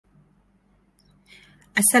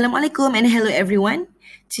Assalamualaikum and hello everyone.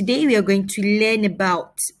 Today we are going to learn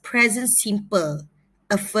about present simple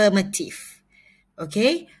affirmative.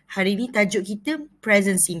 Okay, hari ni tajuk kita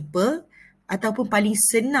present simple ataupun paling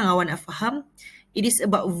senang awak nak faham. It is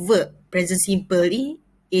about verb. Present simple ni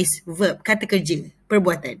is verb, kata kerja,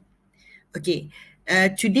 perbuatan. Okay,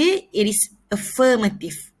 today it is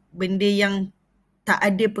affirmative, benda yang tak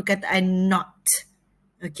ada perkataan not.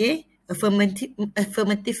 Okay,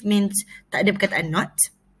 affirmative means tak ada perkataan not.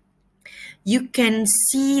 You can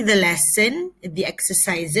see the lesson, the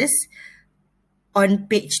exercises on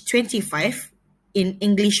page 25 in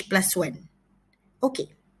English plus 1.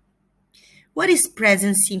 Okay. What is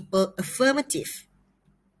present simple affirmative?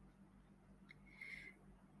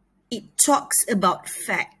 It talks about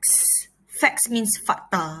facts. Facts means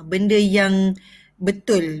fakta, benda yang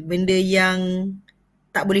betul, benda yang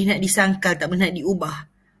tak boleh nak disangkal, tak boleh nak diubah.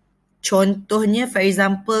 Contohnya, for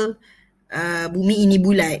example, bumi ini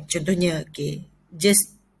bulat, contohnya. Okay.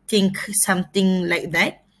 Just think something like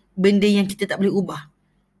that. Benda yang kita tak boleh ubah.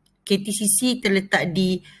 KTCC terletak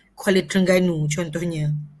di Kuala Terengganu, contohnya.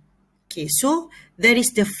 Okay, so that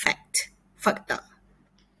is the fact, fakta.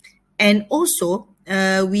 And also,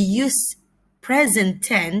 we use present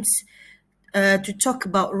tense to talk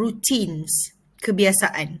about routines,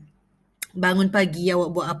 kebiasaan. Bangun pagi awak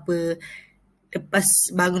buat apa?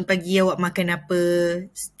 Lepas bangun pagi awak makan apa?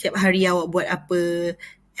 Setiap hari awak buat apa?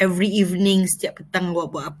 Every evening, setiap petang awak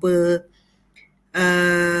buat apa?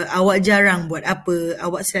 Awak jarang buat apa?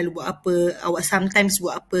 Awak selalu buat apa? Awak sometimes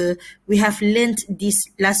buat apa? We have learnt this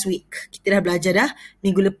last week. Kita dah belajar dah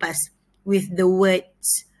minggu lepas. With the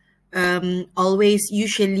words always,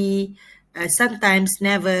 usually, sometimes,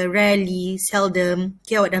 never, rarely, seldom.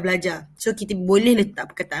 Okay, awak dah belajar. So, kita boleh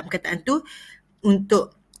letak perkataan-perkataan tu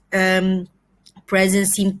untuk present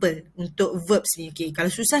simple, untuk verbs ni. Okay,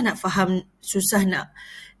 kalau susah nak faham, susah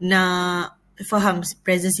nak faham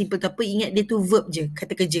present simple tu apa, ingat dia tu verb je,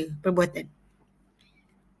 kata kerja, perbuatan.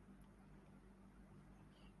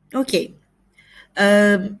 Okay.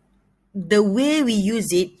 The way we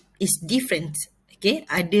use it is different. Okay,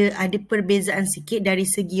 ada perbezaan sikit dari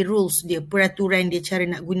segi rules dia, peraturan dia, cara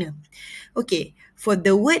nak guna. Okay, for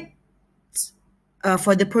the word,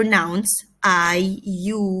 for the pronouns, I,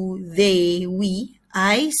 you, they, we.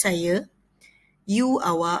 I, saya. You,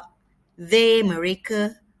 awak. They,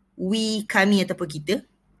 mereka. We, kami ataupun kita.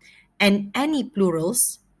 And any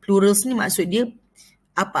plurals. Plurals ni maksud dia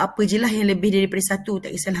apa-apa je lah yang lebih daripada satu. Tak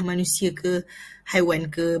kisahlah manusia ke, haiwan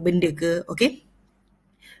ke, benda ke. Okay.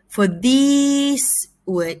 For these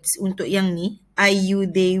words, untuk yang ni, I, you,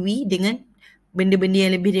 they, we, dengan benda-benda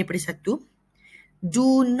yang lebih daripada satu,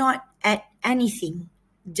 do not add anything.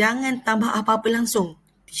 Jangan tambah apa-apa langsung.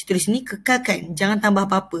 Tulis ni, kekalkan. Jangan tambah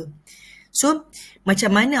apa-apa. So,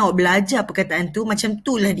 macam mana awak belajar perkataan tu, macam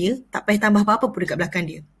tu lah dia. Tak payah tambah apa-apa pun dekat belakang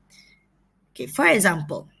dia. Okay, for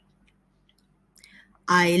example,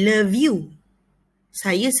 I love you.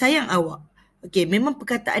 Saya sayang awak. Okay, memang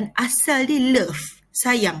perkataan asal dia love,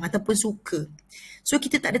 sayang ataupun suka. So,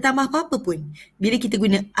 kita tak ada tambah apa-apa pun. Bila kita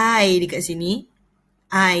guna I dekat sini,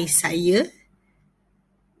 I, saya,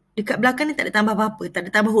 dekat belakang ni tak ada tambah apa-apa, tak ada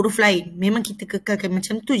tambah huruf lain. Memang kita kekalkan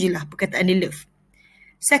macam tu je lah perkataan dia love.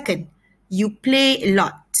 Second, you play a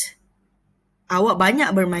lot. Awak banyak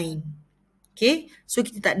bermain. Okay, so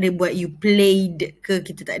kita tak ada buat you played ke,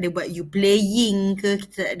 kita tak ada buat you playing ke,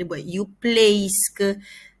 kita tak ada buat you plays ke.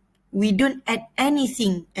 We don't add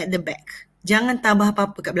anything at the back. Jangan tambah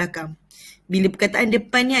apa-apa kat belakang. Bila perkataan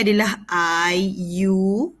depan ni adalah I,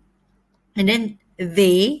 you, and then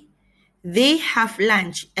they have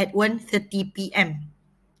lunch at 1:30 PM.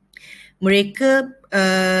 Mereka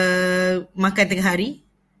makan tengah hari.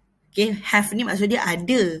 Okay, have ni maksud dia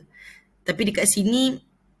ada. Tapi dekat sini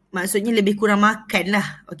maksudnya lebih kurang makan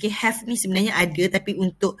lah. Okay, have ni sebenarnya ada, tapi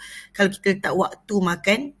untuk kalau kita letak waktu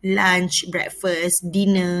makan, lunch, breakfast,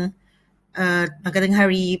 dinner, makan tengah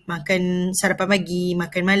hari, makan sarapan pagi,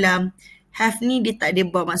 makan malam, have ni dia tak ada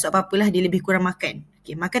bawa maksud apa-apalah, dia lebih kurang makan.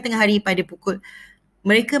 Okay, makan tengah hari pada pukul,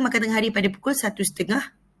 mereka makan tengah hari pada pukul 1:30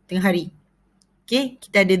 tengah hari. Okay,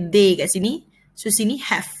 kita ada they kat sini. So, sini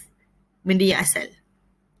have, benda yang asal.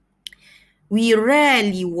 We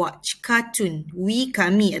rarely watch cartoon. We,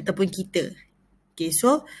 kami ataupun kita. Okay,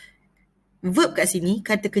 so verb kat sini,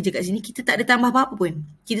 kata kerja kat sini, kita tak ada tambah apa-apa pun.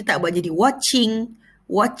 Kita tak buat jadi watching,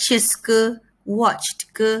 watches ke,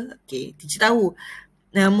 watched ke. Okay, teacher tahu.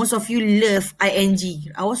 Most of you love ing.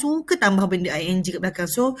 Awak suka tambah benda ing kat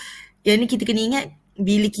belakang. So, yang ni kita kena ingat,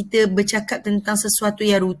 bila kita bercakap tentang sesuatu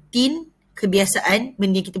yang rutin, kebiasaan,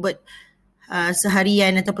 benda yang kita buat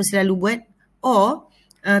seharian ataupun selalu buat, or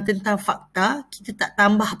tentang fakta, kita tak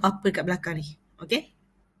tambah apa-apa kat belakang ni. Okay?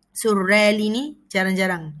 So rarely ni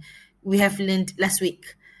jarang-jarang. We have learned last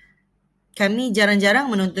week. Kami jarang-jarang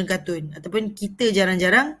menonton kartun ataupun kita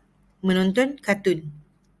jarang-jarang menonton kartun.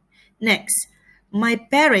 Next, my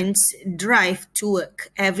parents drive to work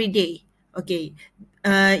every day. Okay,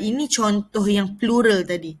 ini contoh yang plural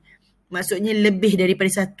tadi. Maksudnya lebih daripada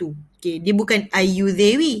satu. Okay, dia bukan I, you,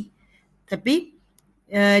 they, we. Tapi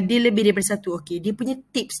dia lebih daripada satu. Okay, dia punya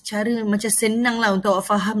tips cara macam senang lah untuk awak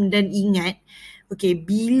faham dan ingat. Okay,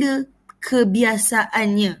 bila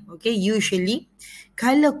kebiasaannya. Okay, usually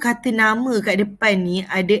kalau kata nama kat depan ni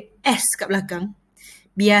ada S kat belakang,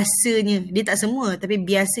 biasanya, dia tak semua tapi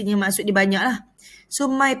biasanya maksud dia banyak lah.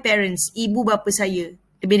 So my parents, ibu bapa saya,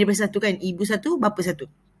 lebih daripada satu kan, ibu satu, bapa satu.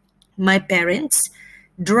 My parents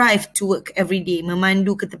drive to work every day,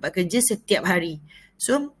 memandu ke tempat kerja setiap hari.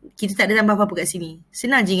 So kita tak ada tambah apa-apa kat sini.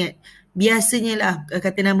 Senang je ingat. Biasanya lah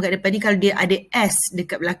kata nama kat depan ni kalau dia ada S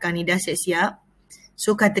dekat belakang ni dah siap-siap.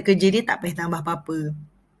 So kata kerja dia tak payah tambah apa-apa.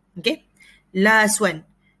 Okay. Last one.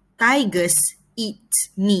 Tigers eat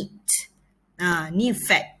meat. Ni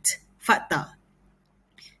fact. Fakta.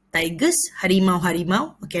 Tigers,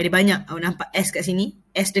 harimau-harimau. Okay, ada banyak. Awak nampak S kat sini.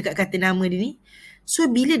 S dekat kata nama dia ni.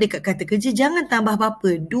 So, bila dekat kata kerja, jangan tambah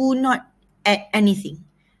apa-apa. Do not add anything.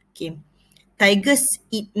 Okay. Tigers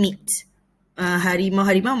eat meat.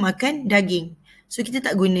 Harimau-harimau makan daging. So, kita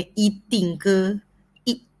tak guna eating ke,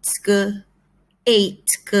 eats ke,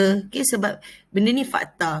 ate ke. Okay, sebab benda ni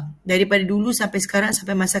fakta. Daripada dulu sampai sekarang,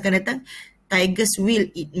 sampai masa akan datang, tigers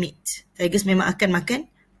will eat meat. Tigers memang akan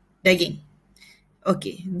makan daging.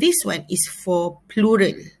 Okay, this one is for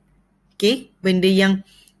plural. Okay, benda yang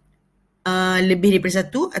lebih daripada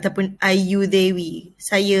satu ataupun I, you, they, we.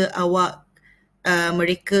 Saya, awak,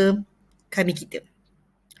 mereka, kami, kita.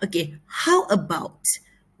 Okay, how about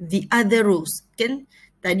the other rules? Kan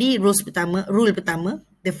tadi rule pertama,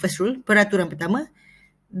 the first rule, peraturan pertama.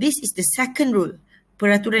 This is the second rule,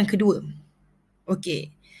 peraturan kedua.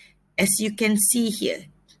 Okay, as you can see here,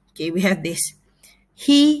 okay, we have this.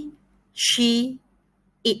 He, she,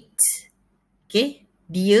 it. Okay,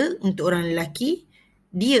 dia untuk orang lelaki,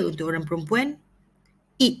 dia untuk orang perempuan,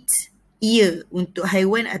 it, ia untuk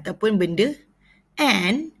haiwan ataupun benda,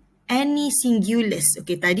 and any singulars.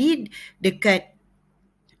 Okay, tadi dekat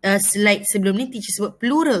slide sebelum ni teacher sebut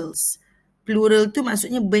plurals. Plural tu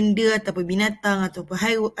maksudnya benda ataupun binatang ataupun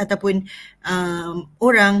haiwan ataupun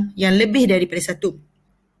orang yang lebih daripada satu.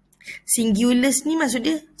 Singulars ni maksud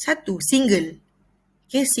dia satu, single.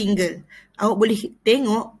 Okay, single. Awak boleh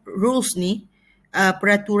tengok rules ni,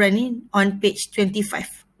 peraturan ni on page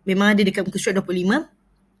 25. Memang ada dekat muka surat 25.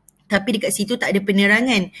 Tapi dekat situ tak ada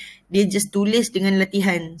penerangan. Dia just tulis dengan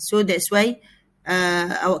latihan. So that's why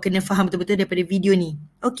awak kena faham betul-betul daripada video ni.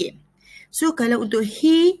 Okay. So kalau untuk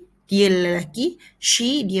he, dia lelaki.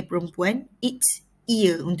 She, dia perempuan. It,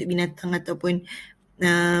 ia untuk binatang ataupun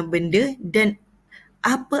benda. Dan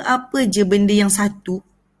apa-apa je benda yang satu.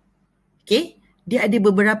 Okay. Dia ada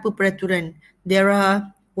beberapa peraturan. There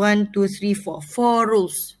are 1, 2, 3, 4. 4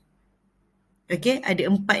 rules. Okay, ada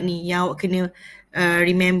 4 ni yang awak kena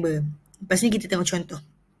remember. Lepas ni kita tengok contoh.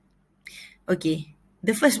 Okay,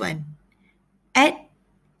 the first one. Add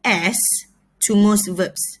S to most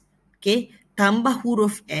verbs. Okay, tambah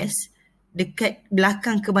huruf S dekat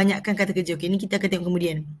belakang kebanyakan kata kerja. Okay, ni kita akan tengok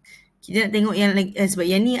kemudian. Kita nak tengok yang sebab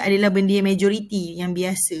yang ni adalah benda yang majority, yang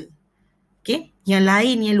biasa. Okay, yang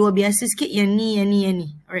lain yang luar biasa sikit, yang ni.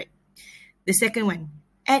 Alright. The second one.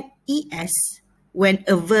 Add ES when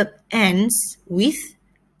a verb ends with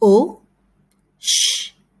O,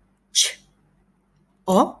 sh, ch,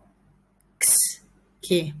 or x.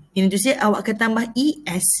 Okay. Ini tu saya awak akan tambah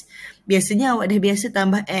ES. Biasanya awak dah biasa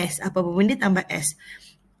tambah S. Apa-apa benda tambah S.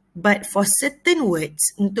 But for certain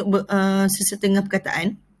words, untuk sesetengah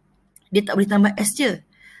perkataan, dia tak boleh tambah S je.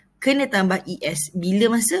 Kena tambah ES.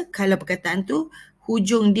 Bila masa? Kalau perkataan tu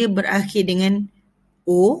hujung dia berakhir dengan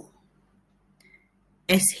O,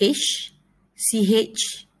 SH,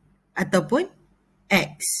 CH ataupun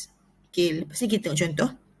X. Okay, lepas ni kita tengok contoh.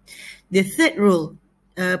 The third rule,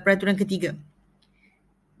 peraturan ketiga.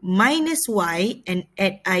 Minus Y and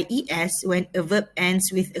add IES when a verb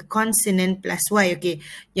ends with a consonant plus Y. Okay,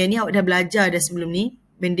 yang ni awak dah belajar dah sebelum ni.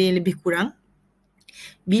 Benda yang lebih kurang.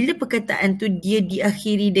 Bila perkataan tu dia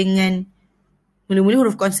diakhiri dengan mula-mula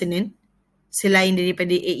huruf konsonan selain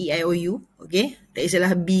daripada A, E, I, O, U. Okay. Tak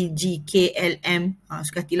kisahlah B, G, K, L, M.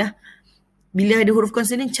 Suka hatilah. Bila ada huruf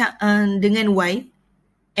konsonan dengan Y,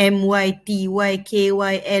 M, Y, T, Y, K,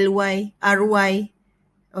 Y, L, Y, R, Y.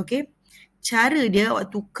 Okay. Cara dia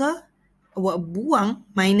awak tukar, awak buang,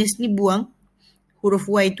 minus ni buang, huruf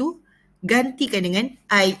Y tu gantikan dengan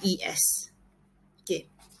IES. Okay.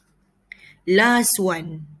 Last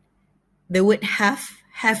one. The word have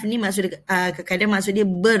ni maksud dia, kadang-kadang maksud dia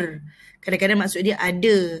kadang-kadang maksud dia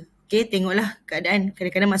ada. Okay, tengoklah keadaan.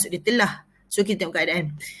 Kadang-kadang maksud dia telah. So, kita tengok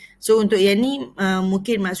keadaan. So, untuk yang ni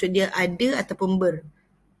mungkin maksud dia ada ataupun ber.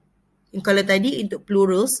 Kalau tadi untuk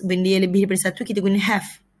plurals, benda yang lebih daripada satu, kita guna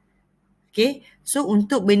have. Okay, so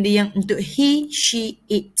untuk benda yang untuk he, she,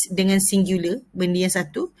 it dengan singular, benda yang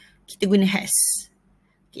satu, kita guna has.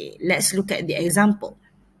 Okay, let's look at the example.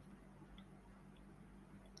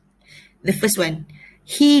 The first one,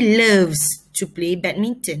 he loves to play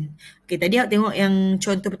badminton. Okay, tadi awak tengok yang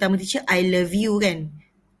contoh pertama teacher, I love you kan.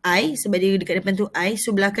 I, sebab dia dekat depan tu I,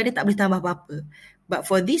 so belakang dia tak boleh tambah apa-apa. But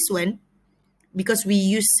for this one, because we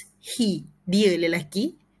use he, dia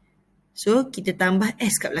lelaki, so kita tambah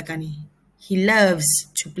s kat belakang ni. He loves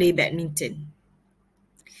to play badminton.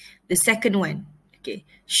 The second one, okay,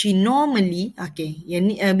 she normally, okay, yang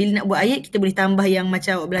ni bila nak buat ayat kita boleh tambah yang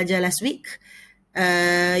macam awak belajar last week.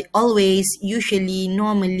 Always, usually,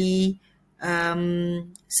 normally,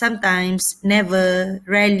 sometimes, never,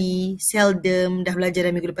 rarely, seldom, dah belajar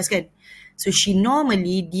dalam minggu lepas kan. So she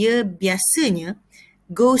normally, dia biasanya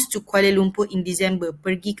goes to Kuala Lumpur in December,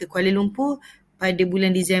 pergi ke Kuala Lumpur pada bulan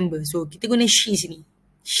Disember. So kita guna she sini.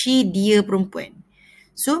 She, dia perempuan.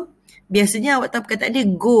 So biasanya awak tahu perkataan dia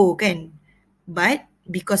go kan. But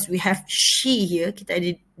because we have she here, kita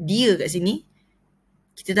ada dia kat sini,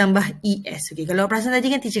 kita tambah es. Okay, kalau perasan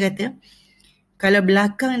tadi kan teacher kata, kalau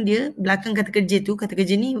belakang dia, belakang kata kerja tu, kata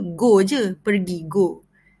kerja ni go je, pergi, go.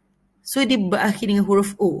 So dia berakhir dengan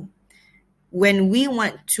huruf O. When we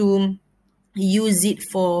want to use it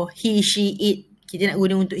for he, she, it, kita nak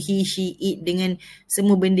guna untuk he, she, it dengan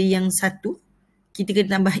semua benda yang satu, kita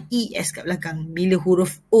kena tambah es kat belakang bila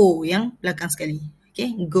huruf O yang belakang sekali.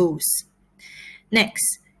 Okay, goes.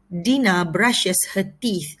 Next, Dina brushes her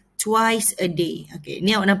teeth twice a day. Okay,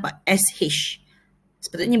 ni awak nampak SH.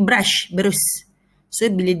 Sepatutnya brush, berus. So,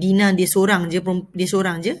 bila Dina dia seorang je,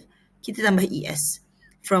 kita tambah ES.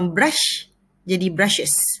 From brush, jadi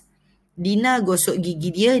brushes. Dina gosok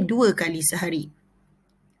gigi dia 2 kali sehari.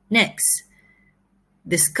 Next,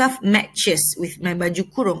 the scarf matches with my baju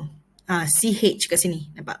kurung. CH kat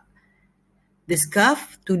sini, nampak? The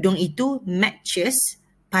scarf, tudung itu matches,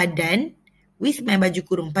 padan with my baju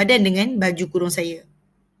kurung. Padan dengan baju kurung saya.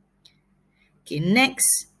 Okay,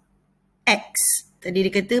 next, X. Tadi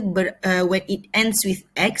dia kata when it ends with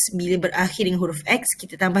X, bila berakhir dengan huruf X,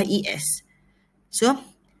 kita tambah ES. So,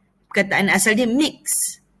 perkataan asal dia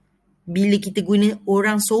mix. Bila kita guna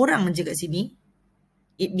orang seorang je kat sini,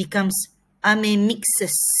 it becomes Ame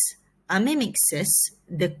mixes. Ame mixes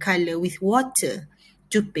the colour with water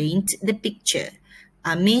to paint the picture.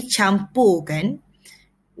 Ame campurkan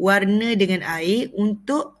warna dengan air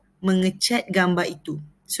untuk mengecat gambar itu.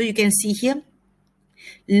 So you can see here,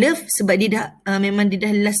 love sebab dia dah memang dia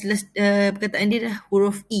dah last perkataan dia dah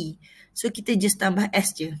huruf E. So kita just tambah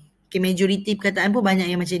S je. Okay, majority perkataan pun banyak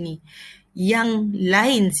yang macam ni. Yang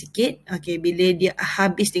lain sikit, okay, bila dia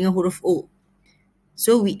habis dengan huruf O.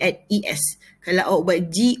 So we add ES. Kalau awak buat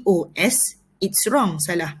GOS, it's wrong,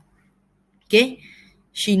 salah. Okay,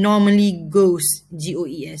 she normally goes,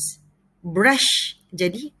 GOES. Brush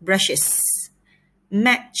jadi brushes.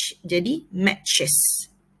 Match jadi matches.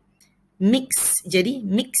 Mix jadi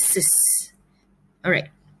mixes.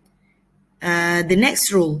 Alright. The next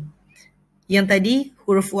rule. Yang tadi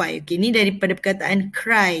huruf Y. Okay, ni daripada perkataan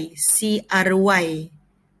cry. C-R-Y.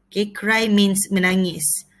 Okay, cry means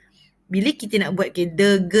menangis. Bila kita nak buat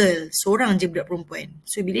the girl, seorang je budak perempuan.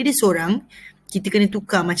 So bila dia seorang, kita kena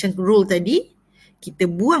tukar macam rule tadi. Kita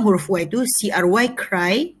buang huruf Y tu, C-R-Y,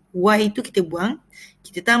 cry. Y tu kita buang.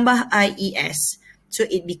 Kita tambah I-E-S. So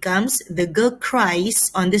it becomes the girl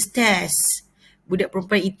cries on the stairs. Budak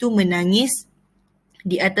perempuan itu menangis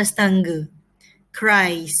di atas tangga.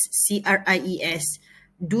 Cries, C-R-I-E-S.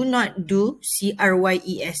 Do not do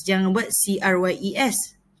C-R-Y-E-S. Jangan buat C-R-Y-E-S.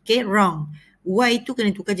 Okay, wrong. Y tu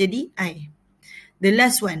kena tukar jadi I. The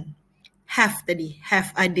last one, have tadi.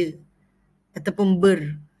 Have ada. Ataupun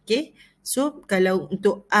ber. Okay. So, kalau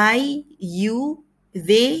untuk I, you,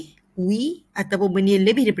 they, we, ataupun benda yang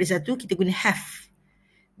lebih daripada satu, kita guna have.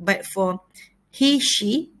 But for he,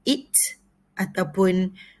 she, it,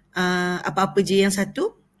 ataupun apa-apa je yang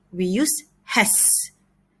satu, we use has.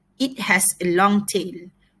 It has a long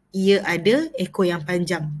tail. Ia ada ekor yang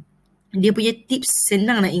panjang. Dia punya tips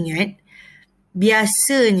senang nak ingat.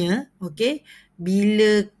 Biasanya, okay,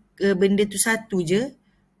 bila benda tu satu je,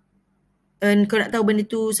 kau nak tahu benda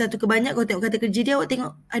tu satu ke banyak, kau tengok kata kerja dia, awak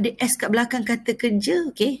tengok ada S kat belakang kata kerja,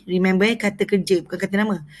 okay. Remember kata kerja, bukan kata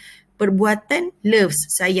nama. Perbuatan, loves,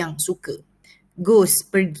 sayang, suka. Goes,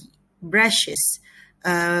 pergi. Brushes,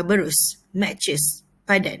 berus. Matches,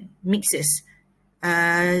 padan, mixes,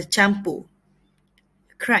 campur,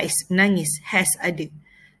 cries, menangis, has, ada.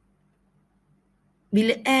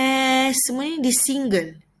 Bila S semua ni dia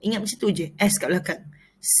single. Ingat macam tu je. S kat belakang.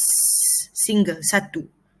 Single. Satu.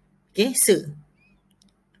 Okay.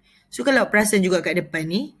 So kalau perasan juga kat depan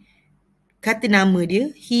ni. Kata nama dia.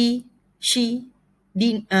 He, she.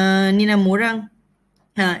 Ni nama orang.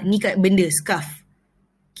 Ni kat benda. Scarf.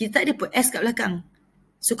 Kita tak ada pun S kat belakang.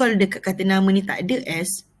 So kalau dekat kata nama ni tak ada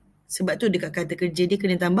S. Sebab tu dekat kata kerja dia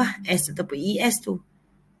kena tambah S ataupun ES tu.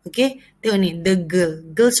 Okay, tengok ni, the girl.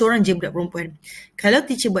 Girl seorang je budak perempuan. Kalau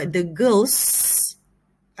teacher buat the girls,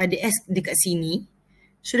 ada S dekat sini.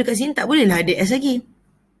 So dekat sini tak boleh lah ada S lagi.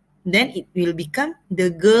 Then it will become the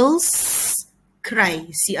girls cry,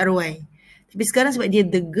 C-R-Y. Tapi sekarang sebab dia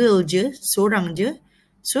the girl je, seorang je.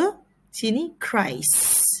 So sini cries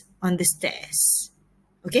on the stairs.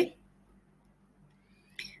 Okay.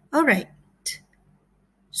 Alright.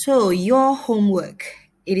 So your homework,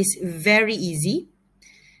 it is very easy.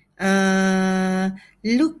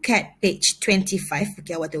 Look at page 25.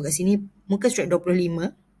 Okay, awak tengok kat sini. Muka surat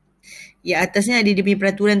 25. Ya, atasnya ada dia punya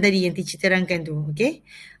peraturan tadi yang teacher terangkan tu. Okay.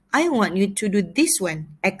 I want you to do this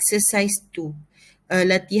one. Exercise 2.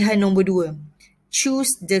 Latihan nombor 2.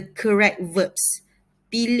 Choose the correct verbs.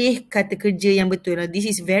 Pilih kata kerja yang betul. This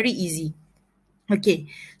is very easy. Okay.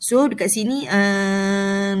 So, dekat sini,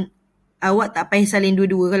 awak tak payah salin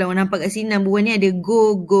dua-dua. Kalau awak nampak kat sini, number 1 ni ada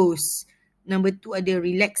go, goes. Number 2 ada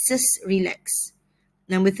relaxes, relax.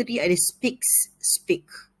 Number 3 ada speaks, speak.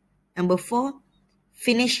 Number 4,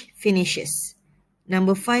 finish, finishes.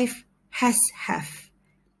 Number 5, has, have.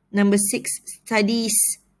 Number 6, studies,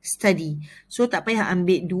 study. So tak payah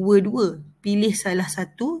ambil dua-dua. Pilih salah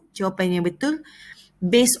satu jawapan yang betul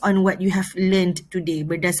based on what you have learned today.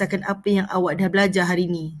 Berdasarkan apa yang awak dah belajar hari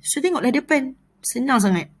ni. So tengoklah depan. Senang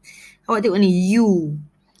sangat. Awak tengok ni, you.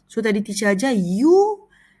 So tadi teacher ajar, you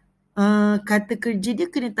kata kerja dia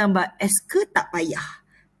kena tambah S ke tak payah.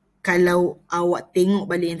 Kalau awak tengok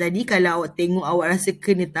balik yang tadi, kalau awak tengok awak rasa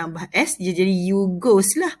kena tambah S, dia jadi you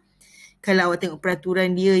goes lah. Kalau awak tengok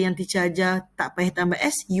peraturan dia yang teacher ajar tak payah tambah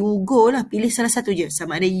S, you go lah. Pilih salah satu je.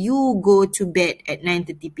 Sama ada you go to bed at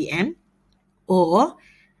 9:30 PM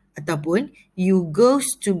ataupun you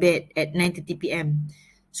goes to bed at 9:30 PM.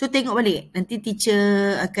 So tengok balik. Nanti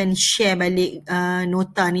teacher akan share balik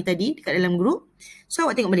nota ni tadi dekat dalam grup. So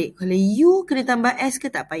awak tengok balik. Kalau you kena tambah S ke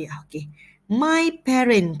tak payah. Okay. My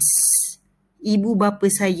parents. Ibu bapa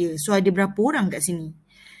saya. So ada berapa orang kat sini?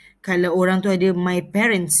 Kalau orang tu ada my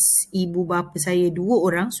parents. Ibu bapa saya 2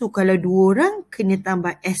 orang. So kalau 2 orang kena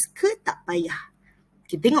tambah S ke tak payah.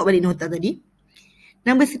 Okay, tengok balik nota tadi.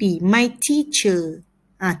 Number 3. My teacher.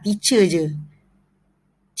 Teacher je.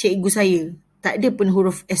 Cikgu saya. Tak ada pun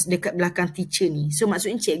huruf S dekat belakang teacher ni. So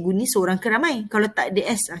maksudnya cikgu ni seorang ke ramai. Kalau tak ada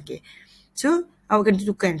S. Okay. So awak kena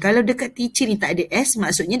tentukan. Kalau dekat teacher ni tak ada S,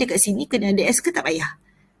 maksudnya dekat sini kena ada S ke tak payah.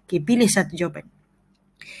 Okay, pilih satu jawapan.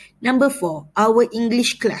 Number 4, our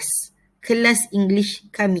English class. Kelas English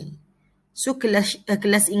kami. So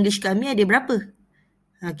kelas English kami ada berapa?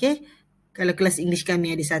 Okay. Kalau kelas English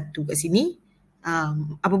kami ada 1 kat sini,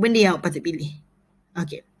 apa benda yang awak patut pilih?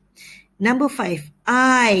 Okay. Number 5,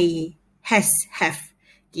 I, has, have.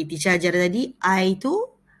 Okay, teacher ajar tadi, I tu,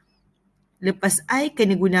 lepas I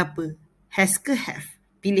kena guna apa? Has ke have?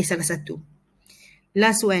 Pilih salah satu.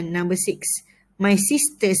 Last one, number 6. My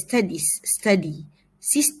sister studies, study.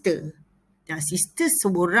 Sister. Sister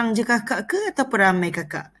seorang je kakak ke atau ramai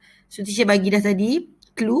kakak? So teacher bagi dah tadi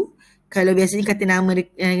clue. Kalau biasanya kata nama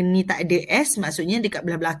ni tak ada S, maksudnya dekat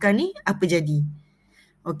belah belakang ni apa jadi?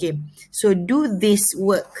 Okay. So do this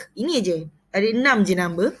work. Ini aja. Ada 6 je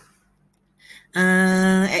number.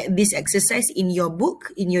 This exercise in your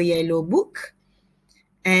book, in your yellow book.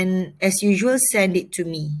 And as usual, send it to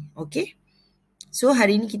me. Okay. So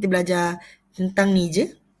hari ni kita belajar tentang ni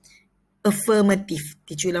je. Affirmative.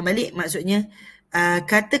 Teacher ulang balik. Maksudnya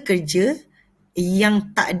kata kerja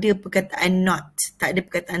yang tak ada perkataan not. Tak ada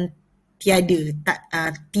perkataan tiada.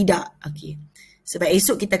 Tidak. Okay. Sebab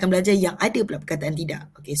esok kita akan belajar yang ada pula perkataan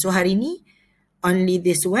tidak. Okay. So hari ni only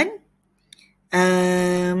this one.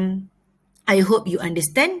 I hope you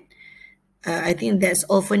understand. I think that's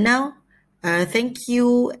all for now. Thank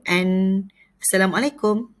you and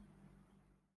Assalamualaikum.